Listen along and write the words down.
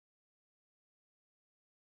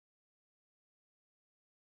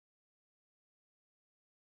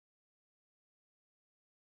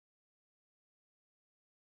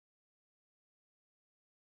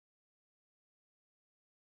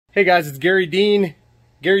Hey guys, it's Garry Dean,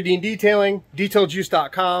 Garry Dean Detailing,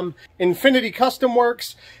 DetailJuice.com, Infinity Custom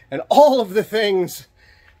Works, and all of the things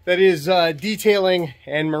that is detailing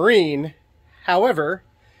and marine. However,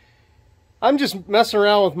 I'm just messing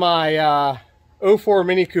around with my 04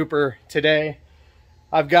 Mini Cooper today.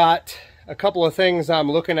 I've got a couple of things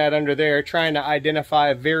I'm looking at under there, trying to identify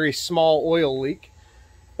a very small oil leak.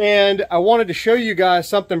 And I wanted to show you guys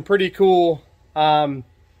something pretty cool. I've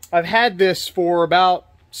had this for about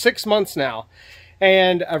 6 months now,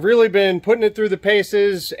 and I've really been putting it through the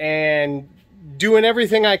paces and doing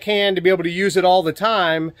everything I can to be able to use it all the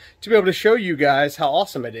time to be able to show you guys how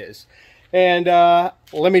awesome it is. And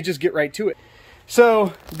let me just get right to it.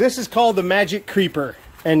 So this is called the Magic Creeper,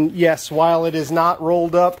 and yes, while it is not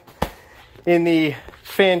rolled up in the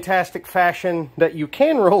fantastic fashion that you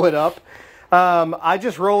can roll it up, I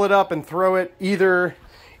just roll it up and throw it either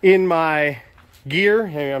in my gear.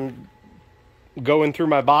 I'm going through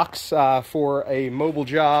my box for a mobile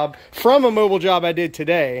job, from a mobile job I did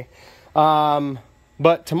today.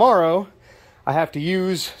 But tomorrow I have to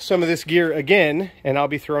use some of this gear again, and I'll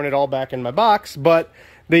be throwing it all back in my box. But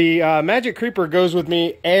the Magic Creeper goes with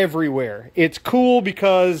me everywhere. It's cool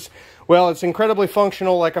because, well, it's incredibly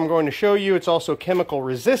functional, like I'm going to show you. It's also chemical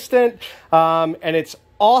resistant, and it's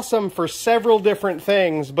awesome for several different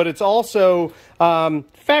things, but it's also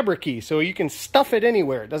fabric-y, so you can stuff it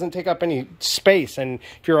anywhere. It doesn't take up any space, and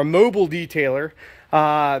if you're a mobile detailer,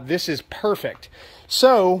 this is perfect.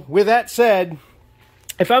 So with that said,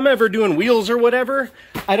 if I'm ever doing wheels or whatever,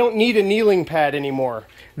 I don't need a kneeling pad anymore.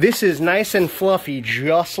 This is nice and fluffy,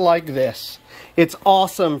 just like this. It's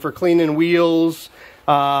awesome for cleaning wheels,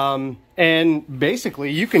 and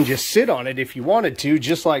basically you can just sit on it if you wanted to,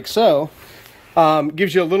 just like so.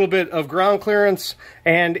 Gives you a little bit of ground clearance,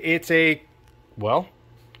 and it's a, well,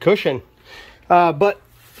 cushion. But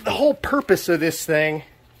the whole purpose of this thing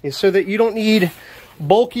is so that you don't need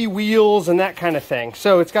bulky wheels and that kind of thing.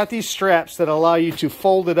 So it's got these straps that allow you to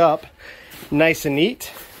fold it up nice and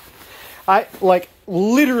neat. I like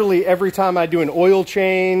literally every time I do an oil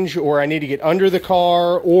change, or I need to get under the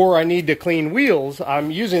car, or I need to clean wheels, I'm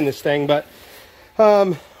using this thing. But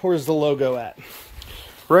where's the logo at?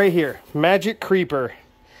 Right here, Magic Creeper.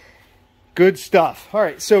 Good stuff. All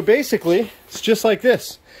right, so basically, it's just like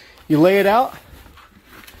this. You lay it out,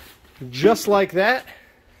 just like that.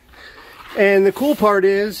 And the cool part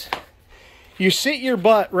is, you sit your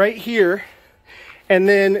butt right here, and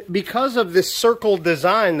then because of this circle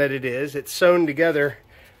design that it is, it's sewn together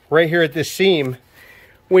right here at this seam.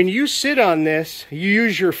 When you sit on this, you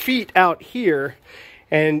use your feet out here,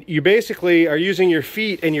 and you basically are using your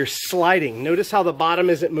feet and you're sliding. Notice how the bottom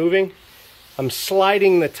isn't moving? I'm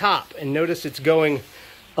sliding the top, and notice it's going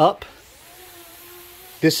up.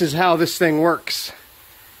 This is how this thing works.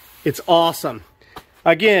 It's awesome.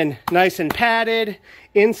 Again, nice and padded,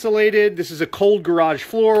 insulated. This is a cold garage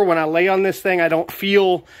floor. When I lay on this thing, I don't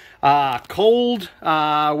feel cold,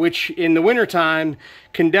 which in the wintertime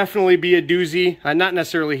can definitely be a doozy. Not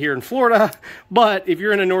necessarily here in Florida, but if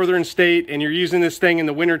you're in a northern state and you're using this thing in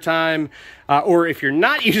the wintertime, or if you're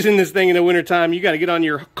not using this thing in the wintertime, you got to get on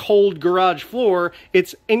your cold garage floor.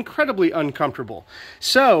 It's incredibly uncomfortable.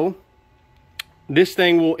 So this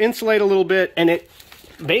thing will insulate a little bit, and it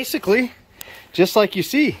basically, just like you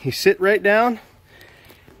see, you sit right down.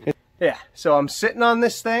 Yeah, so I'm sitting on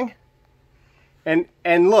this thing,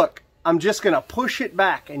 and look, I'm just gonna push it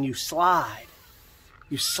back, and you slide.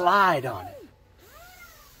 You slide on it.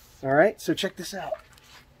 All right, so check this out.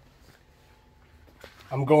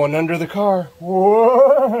 I'm going under the car.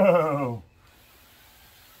 Whoa!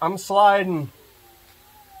 I'm sliding.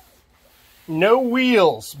 No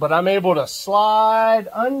wheels, but I'm able to slide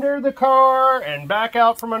under the car and back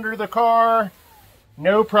out from under the car.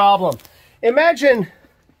 No problem. Imagine,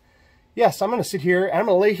 yes, I'm going to sit here, and I'm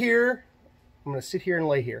going to lay here. I'm going to sit here and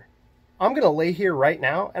lay here. I'm going to lay here right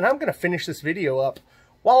now, and I'm going to finish this video up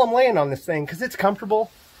while I'm laying on this thing because it's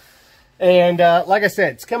comfortable. And like I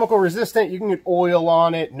said, it's chemical resistant. You can get oil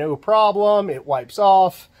on it, no problem. It wipes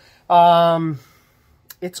off.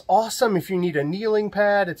 It's awesome if you need a kneeling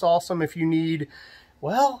pad. It's awesome if you need,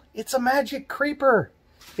 well, it's a Magic Creeper.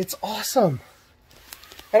 It's awesome.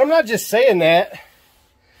 And I'm not just saying that.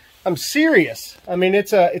 I'm serious. I mean,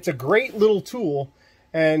 it's a great little tool.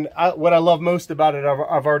 And what I love most about it,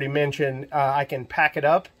 I've already mentioned. I can pack it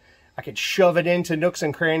up. I can shove it into nooks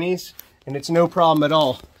and crannies, and it's no problem at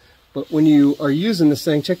all. But when you are using this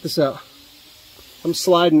thing, check this out. I'm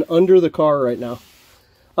sliding under the car right now.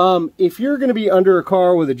 If you're going to be under a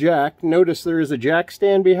car with a jack, notice there is a jack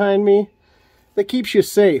stand behind me that keeps you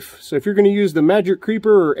safe. So if you're going to use the Magic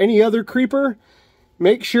Creeper or any other creeper,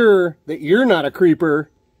 make sure that you're not a creeper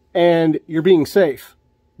and you're being safe,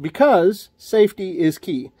 because safety is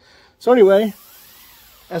key. So anyway,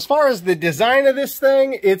 as far as the design of this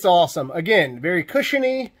thing, it's awesome. Again, very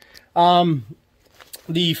cushiony.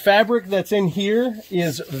 The fabric that's in here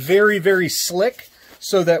is very, very slick,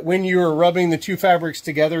 so that when you're rubbing the two fabrics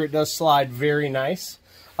together, it does slide very nice.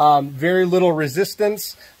 Very little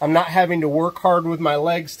resistance. I'm not having to work hard with my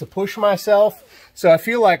legs to push myself. So I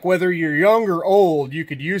feel like whether you're young or old, you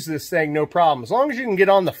could use this thing no problem. As long as you can get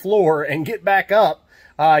on the floor and get back up,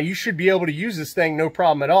 you should be able to use this thing no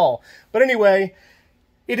problem at all. But anyway,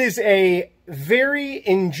 it is a very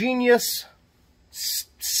ingenious,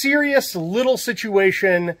 serious little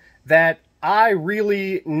situation that I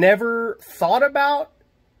really never thought about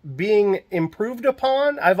being improved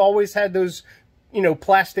upon. I've always had those, you know,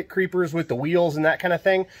 plastic creepers with the wheels and that kind of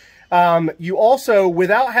thing. You also,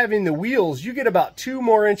 without having the wheels, you get about 2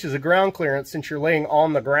 more inches of ground clearance since you're laying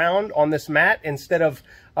on the ground on this mat instead of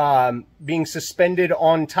being suspended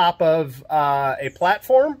on top of a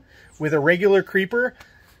platform with a regular creeper.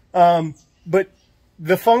 But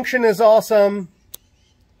the function is awesome.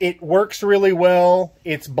 It works really well.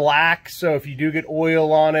 It's black, so if you do get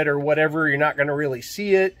oil on it or whatever, you're not going to really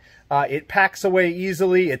see it. It packs away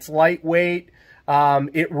easily. It's lightweight.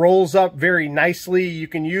 It rolls up very nicely. You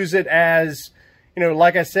can use it as, you know,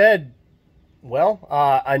 like I said, well,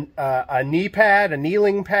 a knee pad, a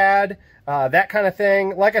kneeling pad, that kind of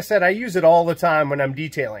thing. Like I said, I use it all the time when I'm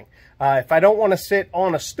detailing. If I don't want to sit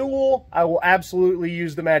on a stool, I will absolutely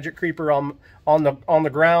use the Magic Creeper on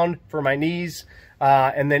the ground for my knees.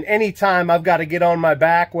 And then anytime I've got to get on my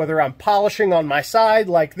back, whether I'm polishing on my side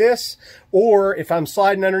like this, or if I'm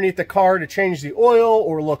sliding underneath the car to change the oil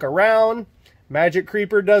or look around, Magic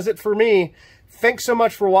Creeper does it for me. Thanks so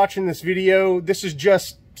much for watching this video. This is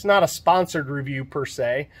just, it's not a sponsored review per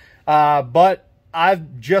se, but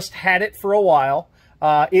I've just had it for a while.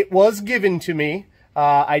 It was given to me.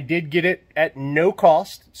 I did get it at no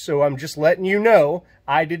cost, so I'm just letting you know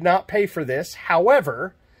I did not pay for this.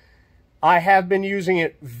 However, I have been using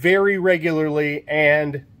it very regularly,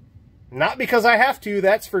 and not because I have to,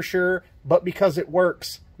 that's for sure, but because it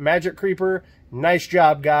works. Magic Creeper, nice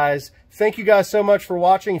job, guys. Thank you guys so much for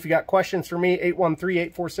watching. If you got questions for me,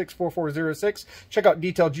 813-846-4406. Check out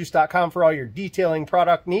detailjuice.com for all your detailing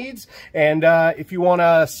product needs. And if you want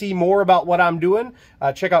to see more about what I'm doing,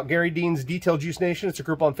 check out Garry Dean's Detail Juice Nation. It's a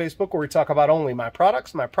group on Facebook where we talk about only my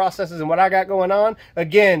products, my processes, and what I got going on.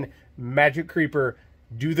 Again, Magic Creeper,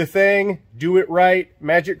 do the thing, do it right.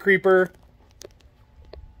 Magic Creeper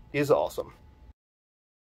is awesome.